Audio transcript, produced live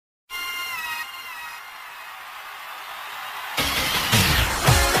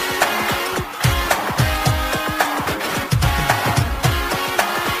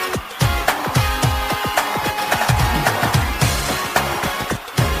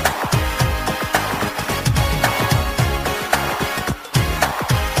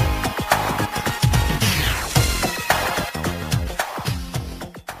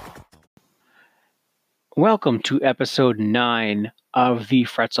Welcome to episode 9 of the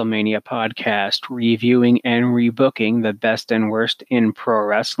Fretzelmania podcast, reviewing and rebooking the best and worst in pro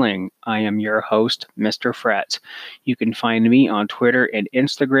wrestling. I am your host, Mr. Fretz. You can find me on Twitter and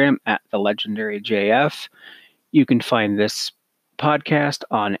Instagram at the legendary JF. You can find this podcast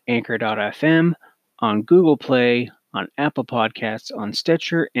on Anchor.fm, on Google Play, on Apple Podcasts, on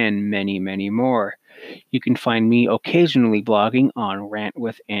Stitcher, and many, many more. You can find me occasionally blogging on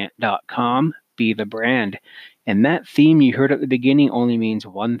rantwithant.com. Be the brand. And that theme you heard at the beginning only means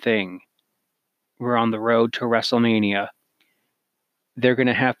one thing. We're on the road to WrestleMania. They're going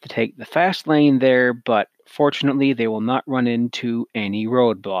to have to take the fast lane there, but fortunately they will not run into any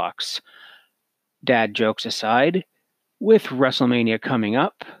roadblocks. Dad jokes aside, with WrestleMania coming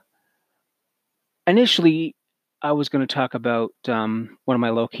up, initially I was going to talk about one of my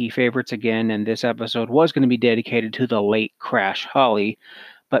low-key favorites again, and this episode was going to be dedicated to the late Crash Holly,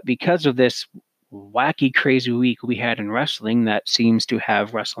 but because of this wacky, crazy week we had in wrestling that seems to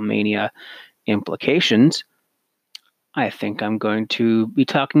have WrestleMania implications, I think I'm going to be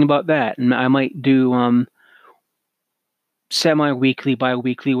talking about that. And I might do semi-weekly,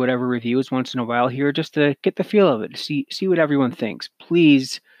 bi-weekly, whatever reviews once in a while here, just to get the feel of it, see what everyone thinks.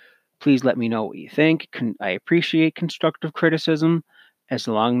 Please let me know what you think. I appreciate constructive criticism, as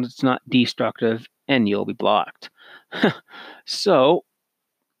long as it's not destructive, and you'll be blocked. So,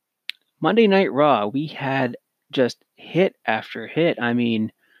 Monday Night Raw, we had just hit after hit. I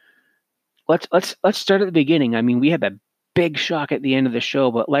mean, let's start at the beginning. I mean, we had a big shock at the end of the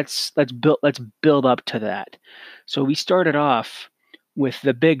show, but let's build up to that. So we started off with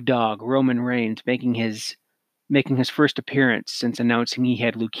the big dog Roman Reigns making his first appearance since announcing he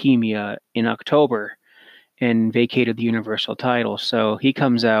had leukemia in October and vacated the Universal title. So he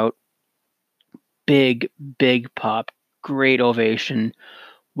comes out, big pop, great ovation,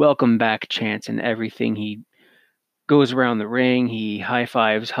 welcome back chants and everything. He goes around the ring, he high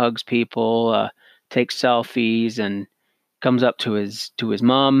fives, hugs people, takes selfies, and comes up to his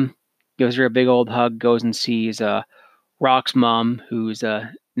mom, gives her a big old hug, goes and sees Rock's mom, whose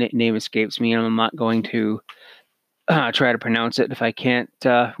name escapes me, and I'm not going to try to pronounce it if I can't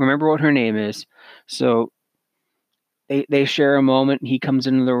remember what her name is. So they share a moment. He comes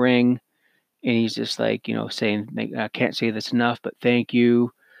into the ring, and he's just like, saying, I can't say this enough, but thank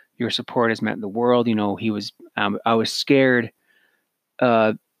you. Your support has meant the world. I was scared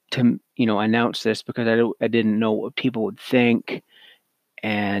to, announce this because I didn't know what people would think.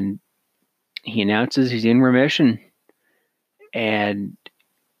 And he announces he's in remission. And,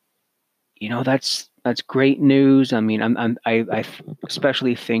 that's great news. I mean, I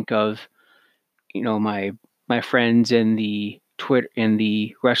especially think of, my friends in the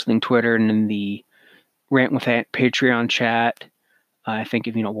wrestling Twitter and in the Rant with Ant Patreon chat. I think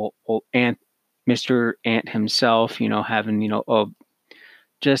of, Mr. Ant himself, having,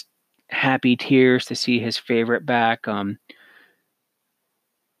 just happy tears to see his favorite back.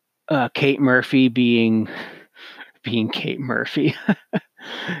 Kate Murphy being Kate Murphy.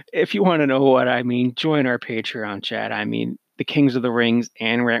 If you want to know what I mean, join our Patreon chat. I mean, the Kings of the Rings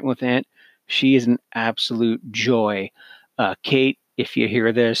and Rant with Ant, she is an absolute joy. Kate, if you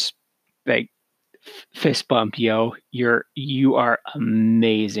hear this, like, fist bump, yo. You are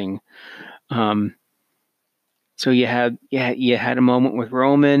amazing. So you had a moment with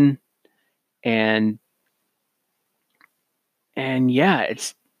Roman, and yeah,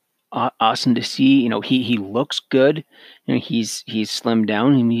 it's awesome to see. He looks good. He's slimmed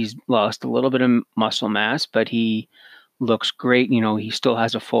down. I mean, he's lost a little bit of muscle mass, but he looks great. He still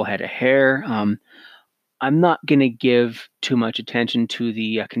has a full head of hair. I'm not going to give too much attention to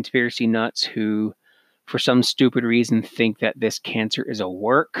the conspiracy nuts who, for some stupid reason, think that this cancer is a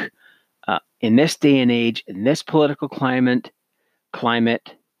work. In this day and age, in this political climate,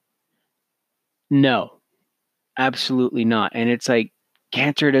 no, absolutely not. And it's like,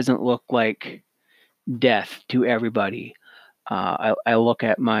 cancer doesn't look like death to everybody. I look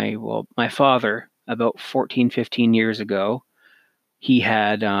at my father about 14, 15 years ago. He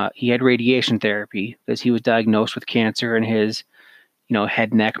had radiation therapy because he was diagnosed with cancer in his,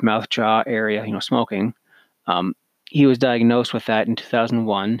 head, neck, mouth, jaw area, smoking. He was diagnosed with that in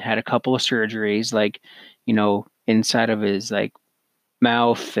 2001, had a couple of surgeries, like, inside of his, like,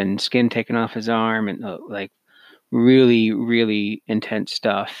 mouth and skin taken off his arm, and like, really, really intense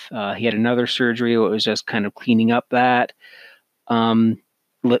stuff. He had another surgery that was just kind of cleaning up that. Some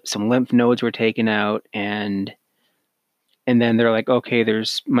lymph nodes were taken out, and then they're like, okay,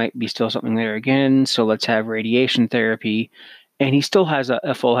 there's might be still something there again, so let's have radiation therapy. And he still has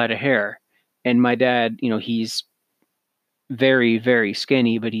a full head of hair. And my dad, he's very, very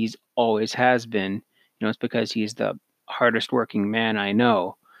skinny, but he's always has been. It's because he's the hardest working man I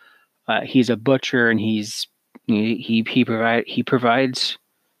know. He's a butcher, and he provides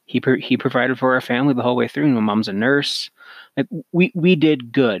he provided for our family the whole way through. My mom's a nurse. Like we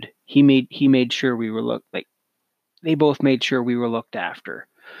did good. He made sure we were looked like they both made sure we were looked after.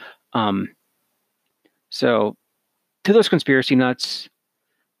 So to those conspiracy nuts,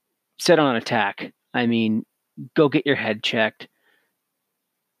 set on attack. I mean, go get your head checked.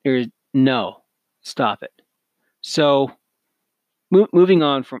 There's no, stop it. So moving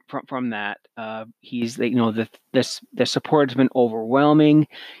on from that, he's the support has been overwhelming.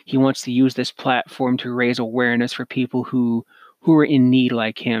 He wants to use this platform to raise awareness for people who are in need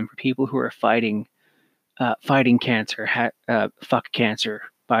like him, for people who are fighting cancer. Fuck cancer,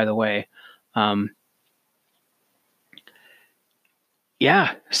 by the way.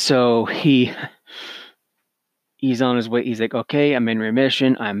 Yeah, so he's on his way. He's like, okay, I'm in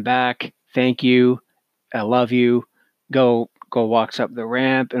remission. I'm back. Thank you. I love you. Go walks up the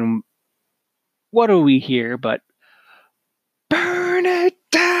ramp, and what do we hear but burn it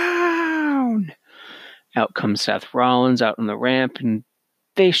down? Out comes Seth Rollins out on the ramp, and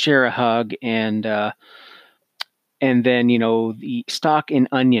they share a hug, and then the stock in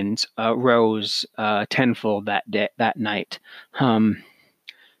onions rose tenfold that night. It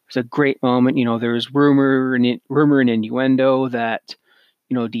was a great moment. There's rumor and innuendo that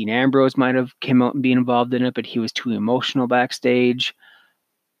Dean Ambrose might have came out and been involved in it, but he was too emotional backstage.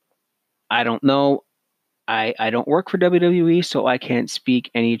 I don't know. I don't work for WWE, so I can't speak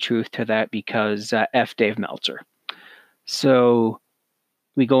any truth to that because F Dave Meltzer. So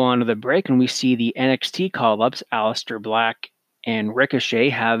we go on to the break, and we see the NXT call-ups. Aleister Black and Ricochet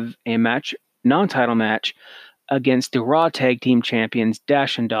have a match, non-title match, against the Raw Tag Team Champions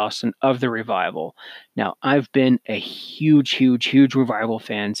Dash and Dawson of the Revival. Now, I've been a huge Revival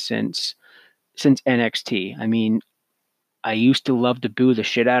fan since NXT. I mean, I used to love to boo the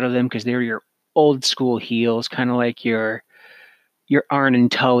shit out of them because they're your old school heels, kind of like your Arn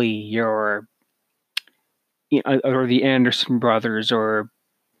and Tully, or the Anderson brothers, or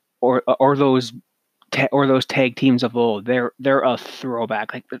those tag teams of old. They're a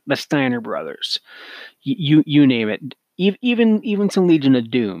throwback, like the Steiner brothers. You name it. Even some Legion of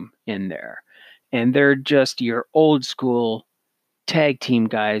Doom in there, and they're just your old school tag team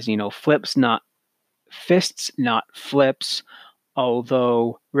guys. Flips, not fists, not flips.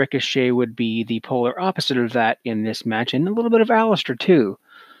 Although Ricochet would be the polar opposite of that in this match, and a little bit of Aleister too,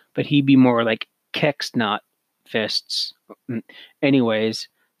 but he'd be more like kicks, not fists. Anyways,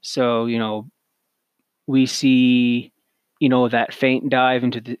 so we see that feint dive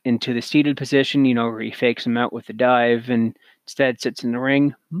into the seated position, where he fakes him out with the dive and instead sits in the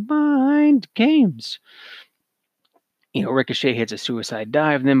ring. Mind games. Ricochet hits a suicide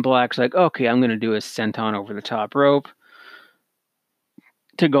dive, and then Black's like, okay, I'm going to do a senton over the top rope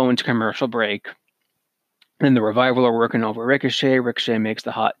to go into commercial break. Then the Revival are working over Ricochet. Ricochet makes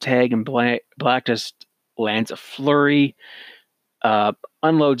the hot tag, and Black just lands a flurry,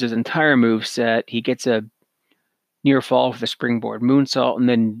 unloads his entire moveset. He gets a near fall with a springboard moonsault, and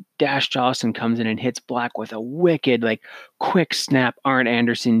then Dash Dawson comes in and hits Black with a wicked, quick snap Arn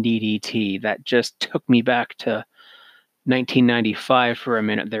Anderson DDT that just took me back to 1995 for a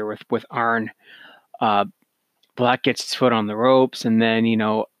minute there with Arn. Black gets his foot on the ropes, and then,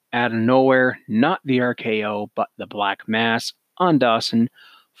 out of nowhere, not the RKO, but the Black Mass on Dawson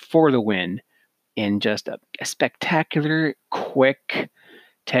for the win in just a spectacular, quick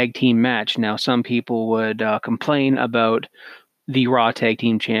tag team match. Now, some people would complain about the Raw Tag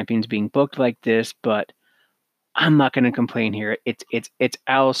Team Champions being booked like this, but I'm not going to complain here. It's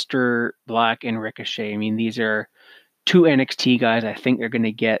Aleister Black and Ricochet. I mean, these are two NXT guys. I think they're going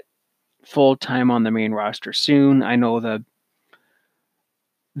to get full time on the main roster soon. I know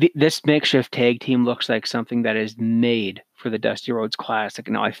this makeshift tag team looks like something that is made for the Dusty Rhodes Classic.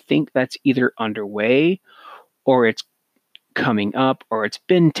 Now, I think that's either underway, or it's coming up, or it's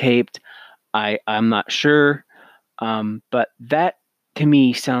been taped. I'm not sure, but that to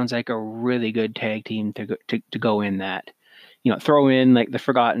me sounds like a really good tag team to go in that. Throw in like the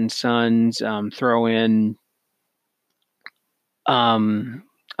Forgotten Sons, throw in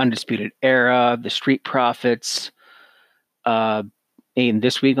Undisputed Era, the Street Profits. And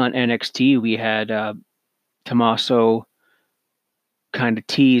this week on NXT, we had Tommaso kind of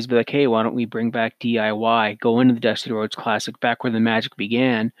tease, be like, hey, why don't we bring back DIY, go into the Dusty Rhodes Classic, back where the magic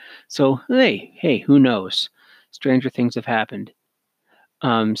began. So, hey, who knows? Stranger things have happened.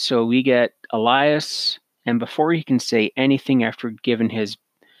 So we get Elias, and before he can say anything after giving his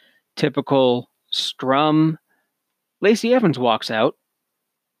typical strum, Lacey Evans walks out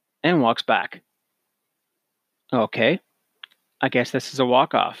and walks back. Okay, I guess this is a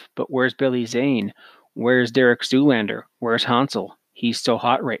walk-off, but where's Billy Zane? Where's Derek Zoolander? Where's Hansel? He's so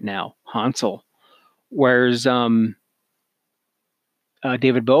hot right now. Hansel. Where's David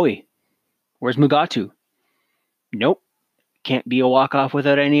Bowie? Where's Mugatu? Nope. Can't be a walk-off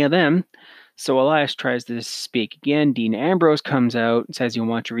without any of them. So Elias tries to speak again. Dean Ambrose comes out and says he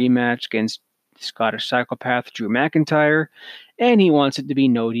wants a rematch against Scottish psychopath Drew McIntyre, and he wants it to be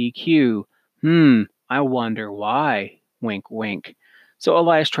no DQ. I wonder why. Wink, wink. So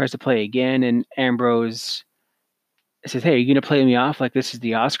Elias tries to play again, and Ambrose says, hey, are you going to play me off like this is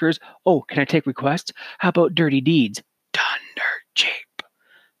the Oscars? Oh, can I take requests? How about Dirty Deeds? Thunder Cheap.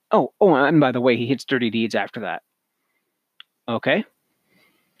 Oh, and by the way, he hits Dirty Deeds after that. Okay.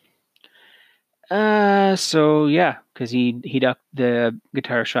 So yeah, because he ducked the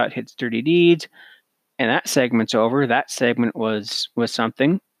guitar shot, hits Dirty Deeds, and that segment's over. That segment was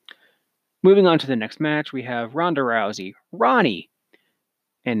something. Moving on to the next match, we have Ronda Rousey, Ronnie,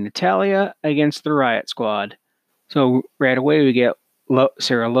 and Natalya against the Riot Squad. So right away we get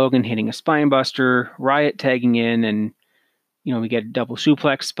Sarah Logan hitting a spinebuster, Riot tagging in, and we get a double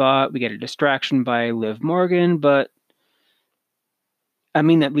suplex spot. We get a distraction by Liv Morgan, but I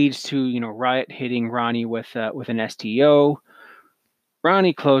mean that leads to Riot hitting Ronnie with an STO.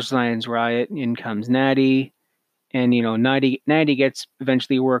 Ronnie clotheslines Riot, in comes Natty, and Natty gets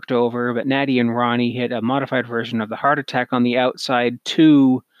eventually worked over, but Natty and Ronnie hit a modified version of the heart attack on the outside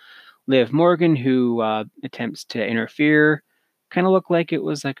to Liv Morgan, who attempts to interfere. Kind of looked like it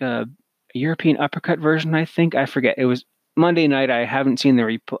was like a European uppercut version, I think. I forget. It was Monday night. I haven't seen the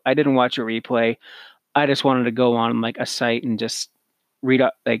replay. I didn't watch a replay. I just wanted to go on like a site and just read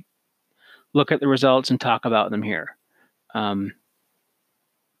up, like look at the results and talk about them here.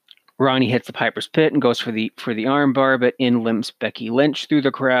 Ronnie hits the Piper's Pit and goes for the armbar, but in limps Becky Lynch through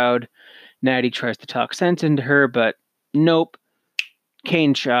the crowd. Natty tries to talk sense into her, but nope.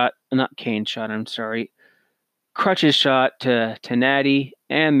 Crutch's shot to Natty,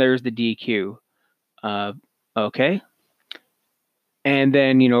 and there's the DQ. Okay. And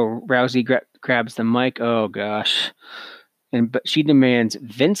then, Rousey grabs the mic. Oh, gosh. But she demands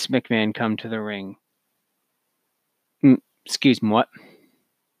Vince McMahon come to the ring. Excuse me, what?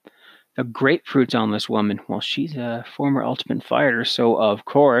 The grapefruit's on this woman. Well, she's a former Ultimate Fighter, so of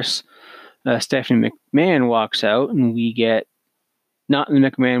course, Stephanie McMahon walks out, and we get not the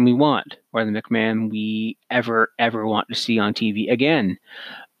McMahon we want, or the McMahon we ever want to see on TV again.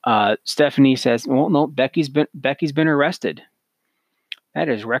 Stephanie says, "Well, no, Becky's been arrested." That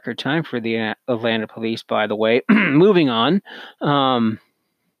is record time for the Atlanta police, by the way. Moving on.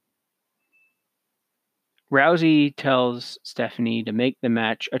 Rousey tells Stephanie to make the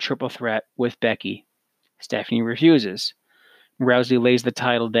match a triple threat with Becky. Stephanie refuses. Rousey lays the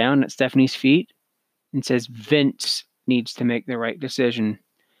title down at Stephanie's feet and says Vince needs to make the right decision.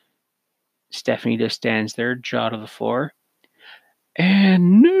 Stephanie just stands there, jaw to the floor.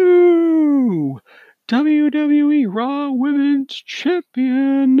 And new WWE Raw Women's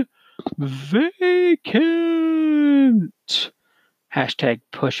Champion vacant. Hashtag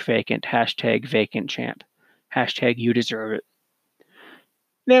push vacant. Hashtag vacant champ. Hashtag you deserve it.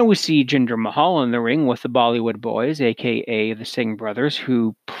 Then we see Jinder Mahal in the ring with the Bollywood Boys, a.k.a. the Singh Brothers,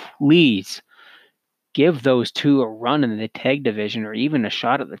 who please give those two a run in the tag division or even a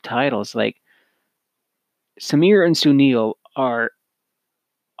shot at the titles. Like, Samir and Sunil are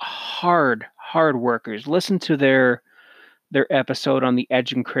hard workers. Listen to their episode on the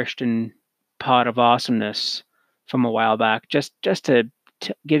Edge and Christian Pod of Awesomeness from a while back, just to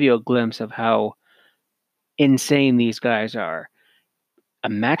give you a glimpse of how insane these guys are. A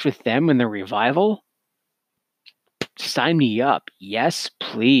match with them in the Revival? Sign me up. Yes,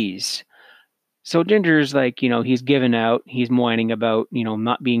 please. So Ginger's like, he's given out. He's whining about,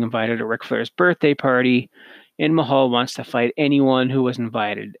 not being invited to Ric Flair's birthday party. And Mahal wants to fight anyone who was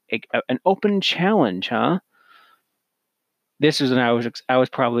invited. An open challenge, huh? This is when I was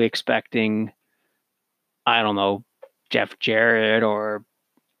probably expecting, I don't know, Jeff Jarrett or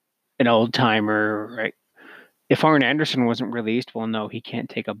an old timer, right? If Arn Anderson wasn't released, well, no, he can't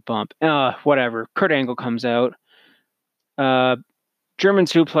take a bump. Whatever. Kurt Angle comes out. German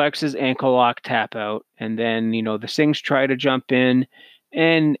suplexes, ankle lock, tap out. And then, the Singhs try to jump in,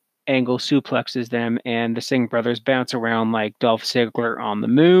 and Angle suplexes them, and the Singh brothers bounce around like Dolph Ziggler on the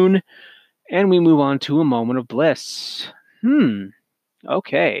moon. And we move on to a moment of bliss.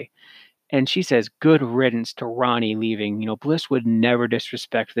 Okay. And she says, good riddance to Ronnie leaving. Bliss would never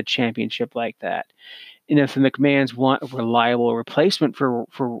disrespect the championship like that. And if the McMahons want a reliable replacement for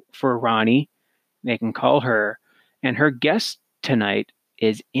Ronnie, they can call her. And her guest tonight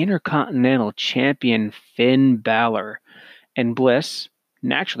is Intercontinental Champion Finn Balor. And Bliss,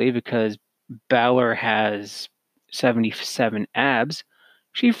 naturally, because Balor has 77 abs,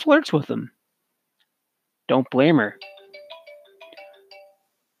 she flirts with him. Don't blame her.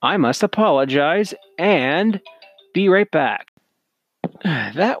 I must apologize and be right back.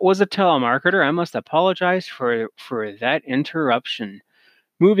 That was a telemarketer. I must apologize for that interruption.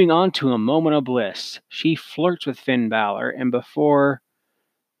 Moving on to a moment of bliss. She flirts with Finn Balor, and before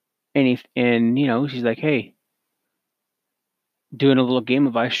she's like, hey, doing a little game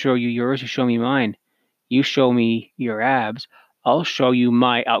of I show you yours, you show me mine. You show me your abs, I'll show you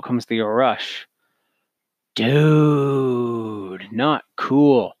my Out Comes Lio Rush. Dude, not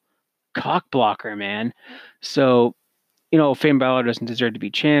cool. Cock blocker, man. So, Finn Balor doesn't deserve to be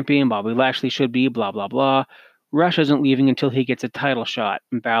champion. Bobby Lashley should be, blah, blah, blah. Rush isn't leaving until he gets a title shot.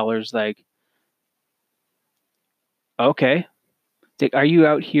 And Balor's like, okay. It's like, are you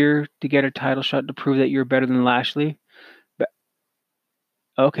out here to get a title shot to prove that you're better than Lashley?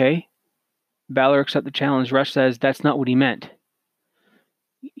 Okay. Balor accepts the challenge. Rush says that's not what he meant.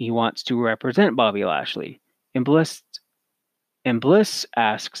 He wants to represent Bobby Lashley. And Bliss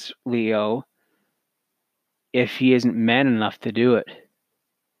asks Lio if he isn't man enough to do it.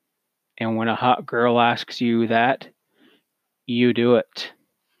 And when a hot girl asks you that, you do it.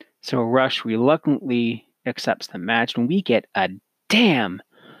 So Rush reluctantly accepts the match, and we get a damn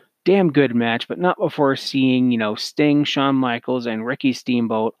good match, but not before seeing, Sting, Shawn Michaels, and Ricky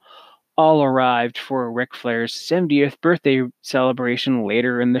Steamboat all arrived for Ric Flair's 70th birthday celebration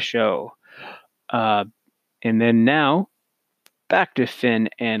later in the show. And then now, back to Finn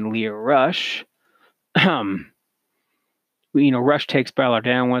and Lio Rush. Rush takes Balor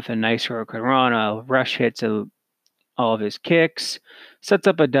down with a nice hurricanrana. Rush hits all of his kicks, sets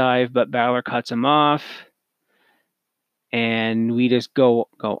up a dive, but Balor cuts him off. And we just go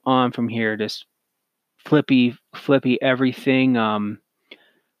on from here, just flippy everything.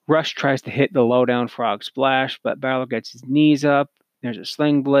 Rush tries to hit the lowdown frog splash, but Balor gets his knees up. There's a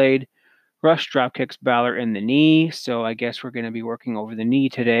sling blade. Rush drop kicks Balor in the knee, so I guess we're going to be working over the knee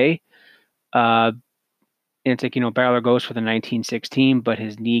today. And it's like, Balor goes for the 1916, but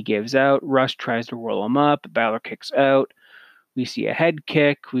his knee gives out. Rush tries to roll him up. Balor kicks out. We see a head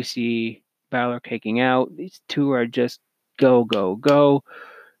kick. We see Balor kicking out. These two are just go, go, go.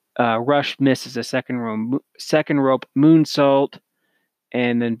 Rush misses a second rope moonsault,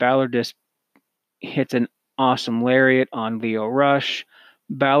 and then Balor just hits an awesome lariat on Lio Rush.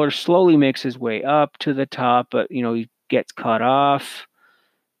 Balor slowly makes his way up to the top, but he gets cut off.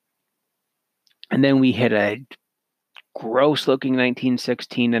 And then we hit a gross-looking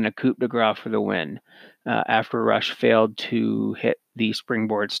 1916 and a coup de grace for the win. After Rush failed to hit the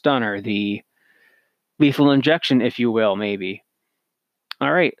springboard stunner, the lethal injection, if you will, maybe.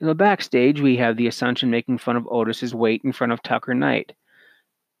 All right, so backstage, we have the Ascension making fun of Otis's weight in front of Tucker Knight.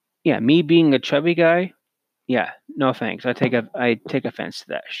 Yeah, me being a chubby guy, yeah, no thanks. I take offense to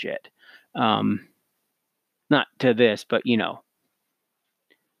that shit. Not to this, but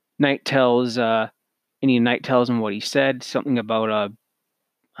Knight tells him what he said, something about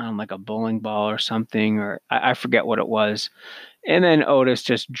like a bowling ball or something, or I forget what it was. And then Otis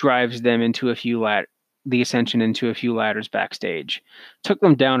just drives them into the Ascension into a few ladders backstage. Took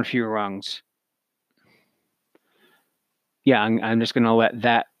them down a few rungs. Yeah, I'm just gonna let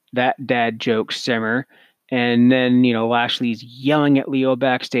that dad joke simmer. And then, Lashley's yelling at Lio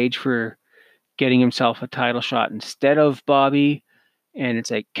backstage for getting himself a title shot instead of Bobby. And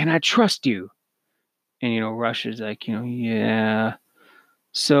it's like, can I trust you? And, Rush is like, yeah.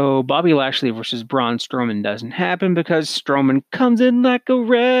 So Bobby Lashley versus Braun Strowman doesn't happen because Strowman comes in like a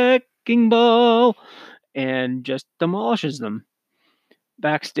wrecking ball and just demolishes them.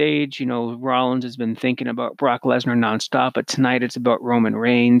 Backstage, Rollins has been thinking about Brock Lesnar nonstop, but tonight it's about Roman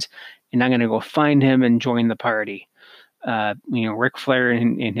Reigns, and I'm going to go find him and join the party. Ric Flair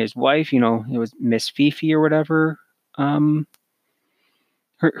and his wife, it was Miss Fifi or whatever. Her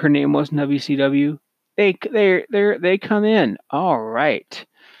name was in WCW. They come in. All right.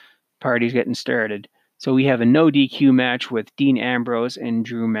 Party's getting started. So we have a no DQ match with Dean Ambrose and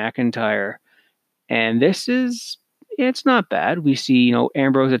Drew McIntyre. And it's not bad. We see,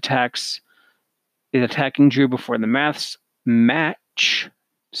 Ambrose is attacking Drew before the match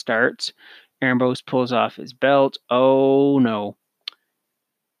starts. Ambrose pulls off his belt. Oh no.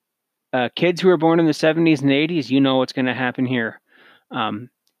 Kids who were born in the 70s and 80s, you know what's going to happen here.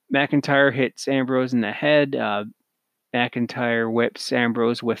 McIntyre hits Ambrose in the head. McIntyre whips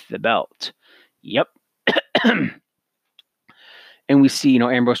Ambrose with the belt. Yep. And we see,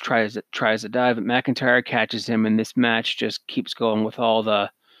 Ambrose tries to dive, but McIntyre catches him, and this match just keeps going with all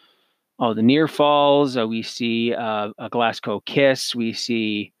the near falls. We see a Glasgow kiss. We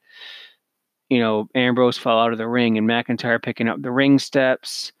see, Ambrose fall out of the ring, and McIntyre picking up the ring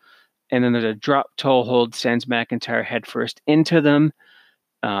steps. And then there's a drop toe hold, sends McIntyre headfirst into them.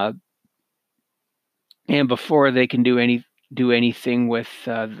 And before they can do anything with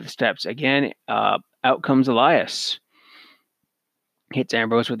the steps again, out comes Elias. Hits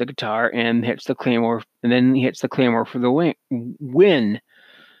Ambrose with the guitar and hits the Claymore, and then he hits the Claymore for the win.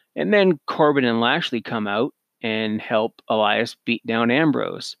 And then Corbin and Lashley come out and help Elias beat down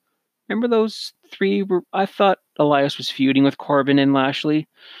Ambrose. Remember those three? I thought Elias was feuding with Corbin and Lashley.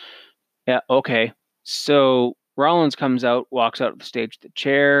 Yeah, okay. So Rollins comes out, walks out of the stage with the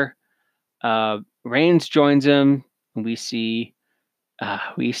chair. Reigns joins him. And we see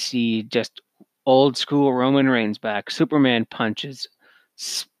just old school Roman Reigns back. Superman punches,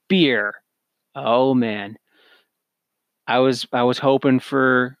 spear. Oh man, I was hoping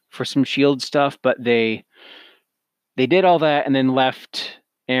for some Shield stuff, but they did all that and then left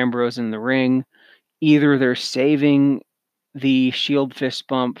Ambrose in the ring. Either they're saving the Shield fist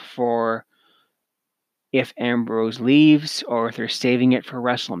bump for if Ambrose leaves, or if they're saving it for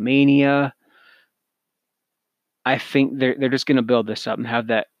WrestleMania. I think they're just going to build this up and have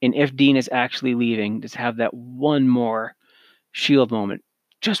that. And if Dean is actually leaving, just have that one more Shield moment.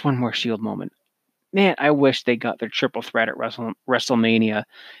 Just one more Shield moment. Man, I wish they got their triple threat at WrestleMania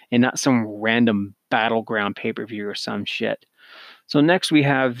and not some random battleground pay-per-view or some shit. So next we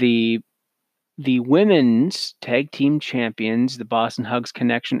have the women's tag team champions, the Boston Hugs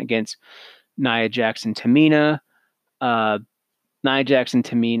Connection, against Nia Jax and Tamina. Nia Jax and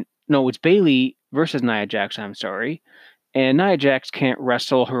Tamina. No, it's Bayley versus Nia Jax. I'm sorry. And Nia Jax can't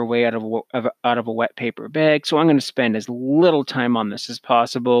wrestle her way out of a wet paper bag, so I'm going to spend as little time on this as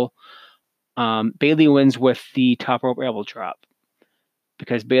possible. Bayley wins with the top rope elbow drop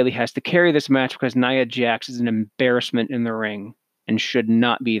because Bayley has to carry this match because Nia Jax is an embarrassment in the ring and should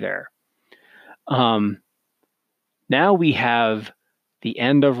not be there. Now we have the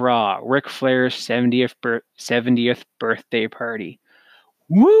end of Raw, Ric Flair's 70th birthday party.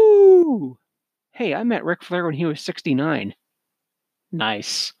 Woo! Hey, I met Ric Flair when he was 69.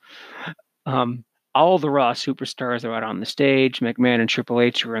 Nice. All the Raw superstars are out on the stage. McMahon and Triple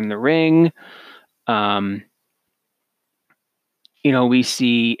H are in the ring. We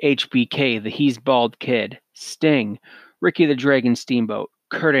see HBK, the He's Bald Kid, Sting, Ricky the Dragon Steamboat,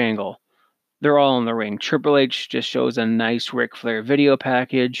 Kurt Angle. They're all in the ring. Triple H just shows a nice Ric Flair video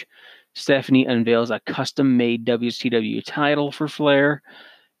package. Stephanie unveils a custom-made WCW title for Flair.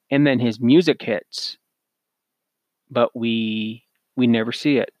 And then his music hits. But we never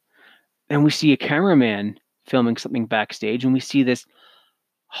see it. And we see a cameraman filming something backstage, and we see this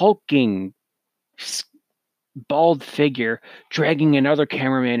hulking, bald figure dragging another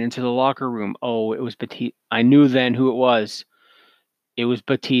cameraman into the locker room. Oh, it was Batista. I knew then who it was. It was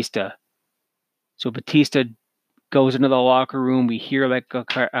Batista. So Batista goes into the locker room. We hear like a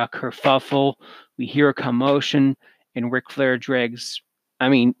kerfuffle. We hear a commotion, and Batista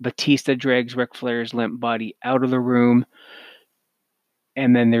drags Ric Flair's limp body out of the room.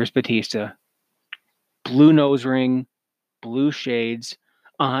 And then there's Batista. Blue nose ring, blue shades.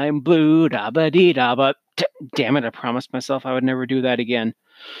 I'm blue, da-ba-dee-da-ba. Damn it, I promised myself I would never do that again.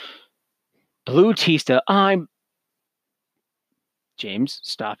 Blue Tista, James,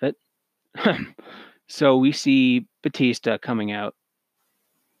 stop it. So we see Batista coming out.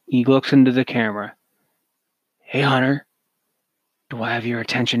 He looks into the camera. Hey, Hunter, do I have your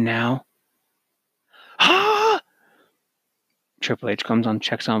attention now? Triple H comes on,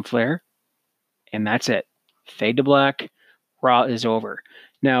 checks on Flair, and that's it. Fade to black. Raw is over.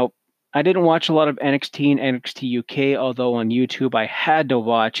 Now, I didn't watch a lot of NXT and NXT UK, although on YouTube I had to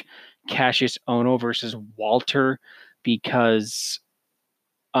watch Cassius Ohno versus Walter because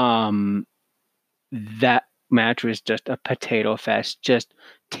that match was just a potato fest, just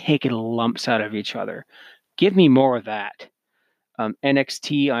taking lumps out of each other. Give me more of that.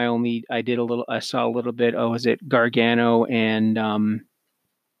 NXT, I saw a little bit. Was it Gargano and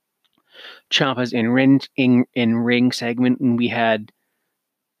Ciampa's in ring segment, and we had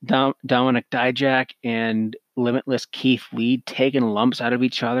Dominic Dijak and Limitless Keith Lee taking lumps out of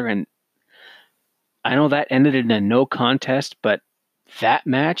each other, and I know that ended in a no contest, but that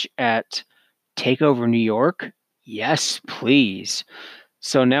match at TakeOver New York, yes, please.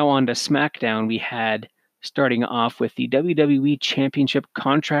 So now on to SmackDown, we had starting off with the WWE Championship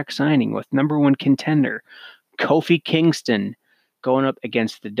contract signing with number one contender Kofi Kingston going up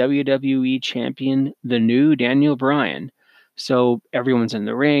against the WWE Champion, the new Daniel Bryan. So everyone's in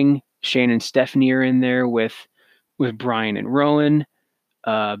the ring. Shane and Stephanie are in there with Bryan and Rowan.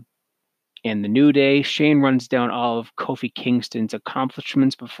 And the New Day. Shane runs down all of Kofi Kingston's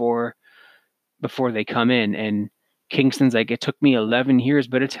accomplishments before they come in, and Kingston's like, "It took me 11 years,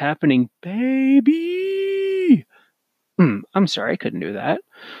 but it's happening, baby." I'm sorry, I couldn't do that.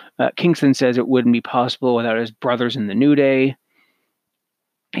 Kingston says it wouldn't be possible without his brothers in the New Day,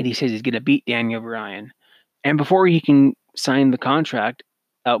 and he says he's going to beat Daniel Bryan. And before he can sign the contract,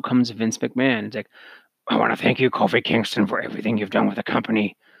 out comes Vince McMahon. It's like, "I want to thank you, Kofi Kingston, for everything you've done with the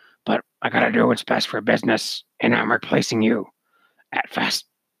company, but I got to do what's best for business, and I'm replacing you at Fastlane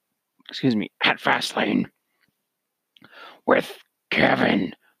with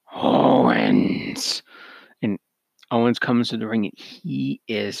Kevin Owens." And Owens comes to the ring and he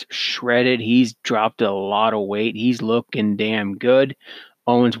is shredded. He's dropped a lot of weight. He's looking damn good.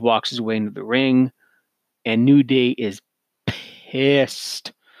 Owens walks his way into the ring, and New Day is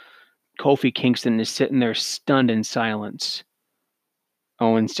pissed. Kofi Kingston is sitting there stunned in silence.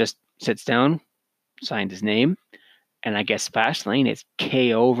 Owens just sits down, signed his name, and I guess Fastlane is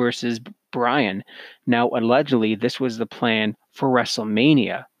KO versus Bryan. Now, allegedly, this was the plan for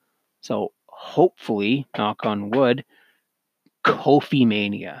WrestleMania. So hopefully, knock on wood, Kofi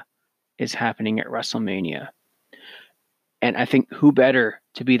Mania is happening at WrestleMania. And I think who better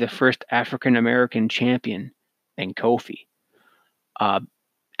to be the first African American champion than Kofi?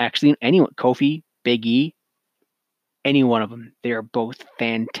 Actually, anyone, Kofi, Big E, any one of them. They are both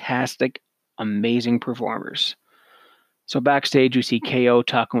fantastic, amazing performers. So backstage, we see KO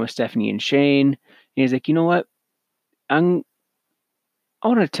talking with Stephanie and Shane. And he's like, "You know what? I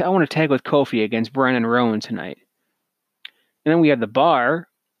want to tag with Kofi against Bryan and Rowan tonight." And then we have the Bar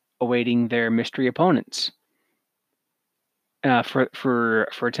awaiting their mystery opponents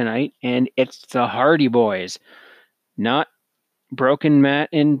for tonight, and it's the Hardy Boys, not Broken Matt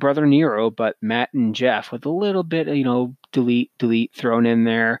and Brother Nero, but Matt and Jeff with a little bit of delete thrown in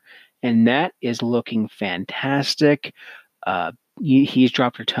there, and Matt is looking fantastic. He's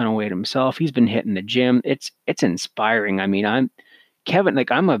dropped a ton of weight himself. He's been hitting the gym. It's inspiring. I mean, I'm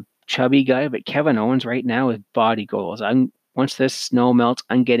a chubby guy, but Kevin Owens right now is body goals. Once this snow melts,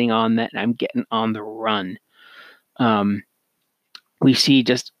 I'm getting on that, and I'm getting on the run. We see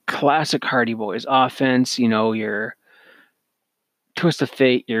just classic Hardy Boys offense. Your Twist of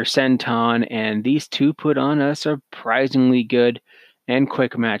Fate, your Senton, and these two put on a surprisingly good and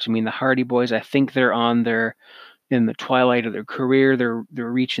quick match. I mean, the Hardy Boys, I think they're in the twilight of their career. They're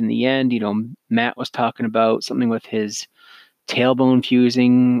reaching the end. Matt was talking about something with his tailbone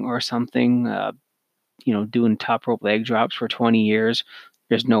fusing or something. Doing top rope leg drops for 20 years.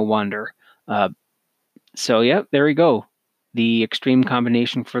 There's no wonder. So yeah, there we go. The Extreme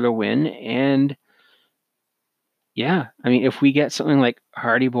Combination for the win. And yeah, I mean, if we get something like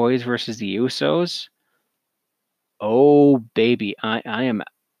Hardy Boys versus the Usos, oh baby, I am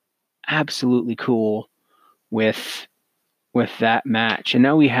absolutely cool with that match. And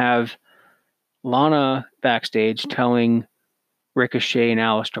now we have Lana backstage telling Ricochet and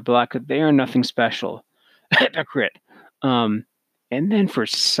Aleister Black that they are nothing special. Hypocrite. And then for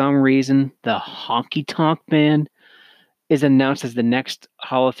some reason, the Honky Tonk Man is announced as the next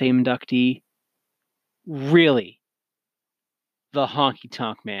Hall of Fame inductee. Really? The Honky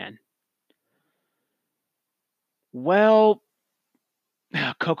Tonk Man. Well,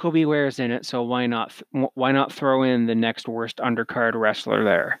 Coco Beware is in it, so why not throw in the next worst undercard wrestler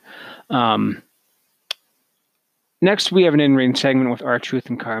there? Next, we have an in-ring segment with R-Truth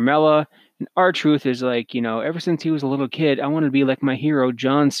and Carmella. And R-Truth is like, ever since he was a little kid, I wanted to be like my hero,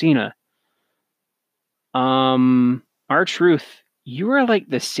 John Cena. R-Truth, you are like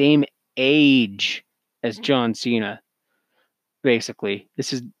the same age as John Cena, basically.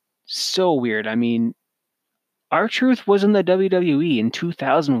 This is so weird. I mean, R-Truth was in the WWE in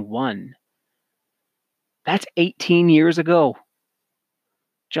 2001. That's 18 years ago.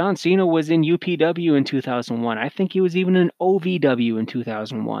 John Cena was in UPW in 2001. I think he was even in OVW in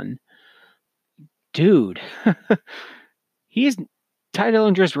 2001. Dude, he's Ty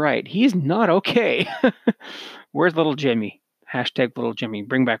Dillinger's right. He's not okay. Where's little Jimmy? Hashtag little Jimmy.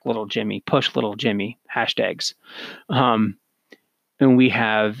 Bring back little Jimmy. Push little Jimmy. Hashtags. And we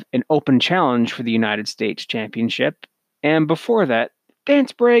have an open challenge for the United States Championship. And before that,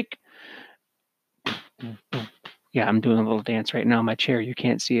 dance break. Yeah, I'm doing a little dance right now in my chair. You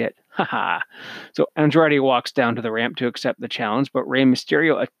can't see it. Haha. So Andrade walks down to the ramp to accept the challenge, but Rey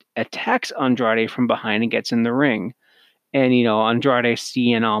Mysterio attacks Andrade from behind and gets in the ring. And, Andrade,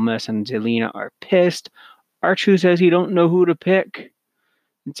 Cien Almas, and Zelina are pissed. R-Truth says he don't know who to pick.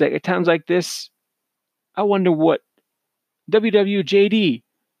 It's like, at times like this, I wonder what WWJD,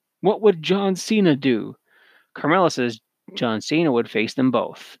 what would John Cena do? Carmella says John Cena would face them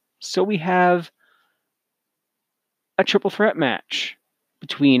both. So we have a triple threat match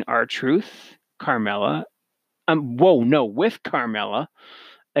between R-Truth, Carmella, with Carmella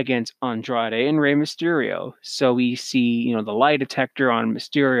against Andrade and Rey Mysterio. So we see, the lie detector on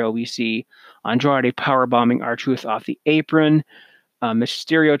Mysterio. We see Andrade powerbombing R-Truth off the apron.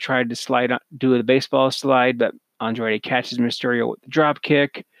 Mysterio tried to do the baseball slide, but Andrade catches Mysterio with the drop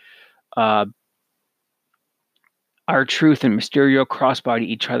kick. R-Truth and Mysterio crossbody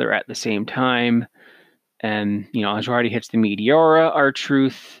each other at the same time. And, Andrade hits the Meteora.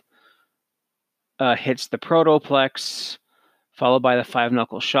 R-Truth hits the Protoplex, followed by the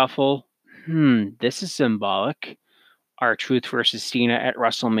 5-knuckle shuffle. This is symbolic. R-Truth versus Cena at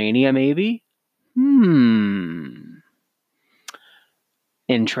WrestleMania, maybe?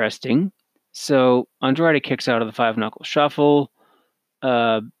 Interesting. So Andrade kicks out of the 5-knuckle shuffle.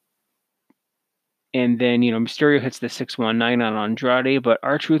 And then, Mysterio hits the 619 on Andrade, but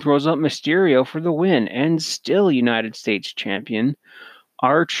R-Truth rolls up Mysterio for the win and still United States champion.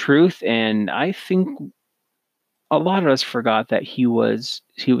 R-Truth, and I think a lot of us forgot that he was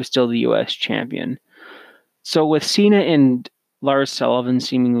still the U.S. champion. So with Cena and Lars Sullivan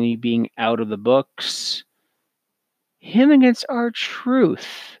seemingly being out of the books, him against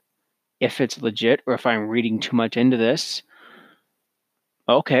R-Truth, if it's legit or if I'm reading too much into this,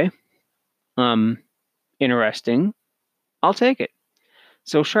 okay. Interesting. I'll take it.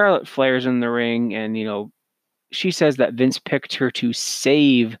 So Charlotte Flair's in the ring, and she says that Vince picked her to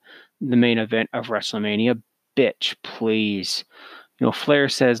save the main event of WrestleMania. Bitch, please. Flair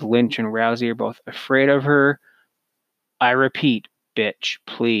says Lynch and Rousey are both afraid of her. I repeat, bitch,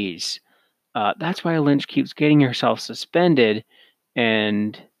 please. That's why Lynch keeps getting herself suspended,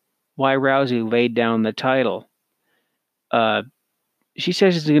 and why Rousey laid down the title. She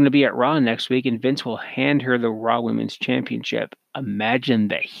says it's going to be at Raw next week, and Vince will hand her the Raw Women's Championship. Imagine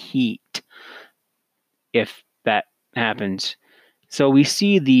the heat if that happens. So we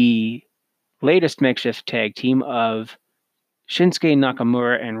see the latest makeshift tag team of Shinsuke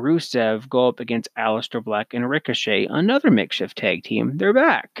Nakamura and Rusev go up against Aleister Black and Ricochet, another makeshift tag team. They're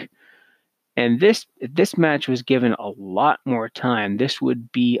back. And this match was given a lot more time. This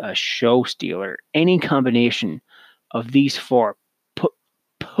would be a show stealer. Any combination of these four,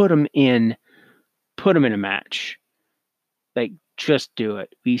 put them in a match. Like, just do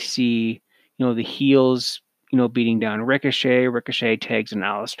it. We see, the heels, beating down Ricochet. Ricochet tags in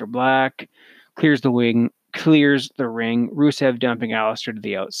Aleister Black, clears the ring. Rusev dumping Aleister to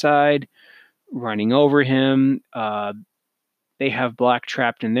the outside, running over him. They have Black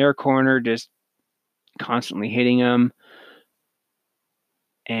trapped in their corner, just constantly hitting him.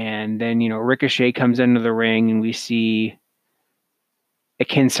 And then, Ricochet comes into the ring, and we see a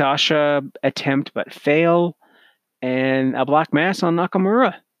Kinshasa attempt but fail, and a Black Mass on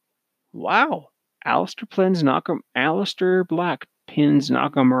Nakamura. Wow. Aleister Black pins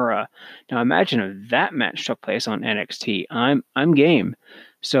Nakamura. Now imagine if that match took place on NXT. I'm game.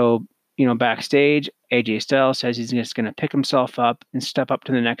 So, backstage, AJ Styles says he's just going to pick himself up and step up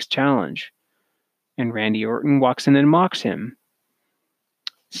to the next challenge. And Randy Orton walks in and mocks him.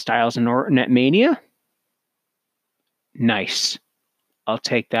 Styles and Orton at Mania? Nice. I'll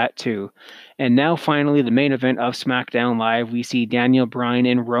take that too. And now finally, the main event of SmackDown Live, we see Daniel Bryan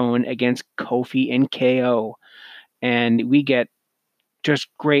and Rowan against Kofi and KO. And we get just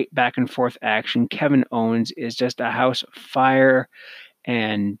great back and forth action. Kevin Owens is just a house of fire.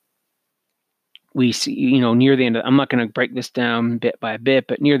 And we see, near the end I'm not going to break this down bit by bit,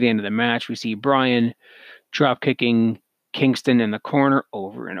 but near the end of the match, we see Bryan drop kicking Kingston in the corner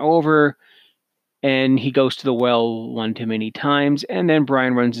over and over. And he goes to the well one too many times. And then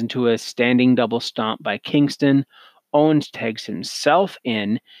Bryan runs into a standing double stomp by Kingston. Owens tags himself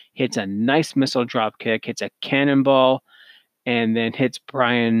in, hits a nice missile drop kick, hits a cannonball, and then hits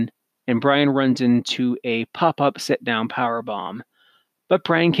Bryan. And Bryan runs into a pop-up sit-down powerbomb. But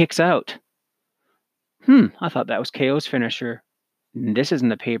Bryan kicks out. I thought that was KO's finisher. This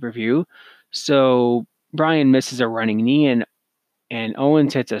isn't a pay-per-view. So Bryan misses a running knee, and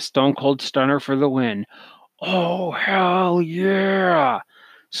Owens hits a Stone Cold Stunner for the win. Oh, hell yeah!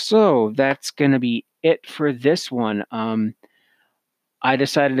 So that's going to be it for this one. I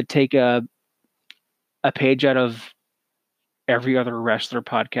decided to take a page out of every other wrestler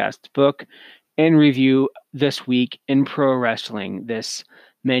podcast book and review This Week in Pro Wrestling. This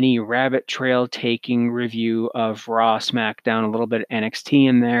mini rabbit trail taking review of Raw, SmackDown, a little bit of NXT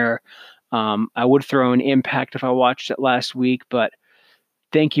in there. I would throw an Impact if I watched it last week, but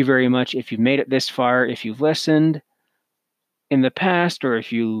thank you very much if you've made it this far, if you've listened. in the past, or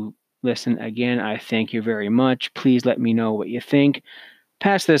if you listen again, I thank you very much. Please let me know what you think.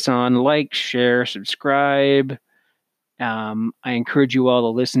 Pass this on, like, share, subscribe. I encourage you all to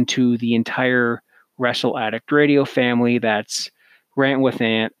listen to the entire Wrestle Addict Radio family. That's Rant with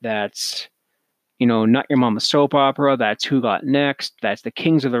Ant. That's, Not Your Mama's Soap Opera. That's Who Got Next. That's the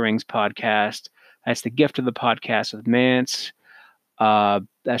Kings of the Rings podcast. That's the Gift of the Podcast with Mance.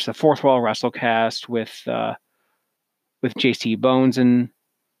 That's the Fourth Wall WrestleCast with JC Bones and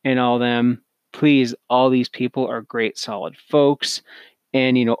all them. Please, all these people are great, solid folks.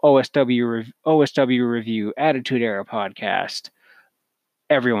 And, OSW Review, Attitude Era podcast.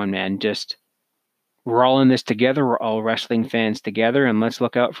 Everyone, man, just we're all in this together. We're all wrestling fans together, and let's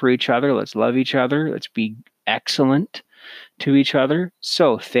look out for each other. Let's love each other. Let's be excellent to each other.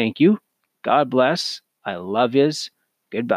 So thank you. God bless. I love yous.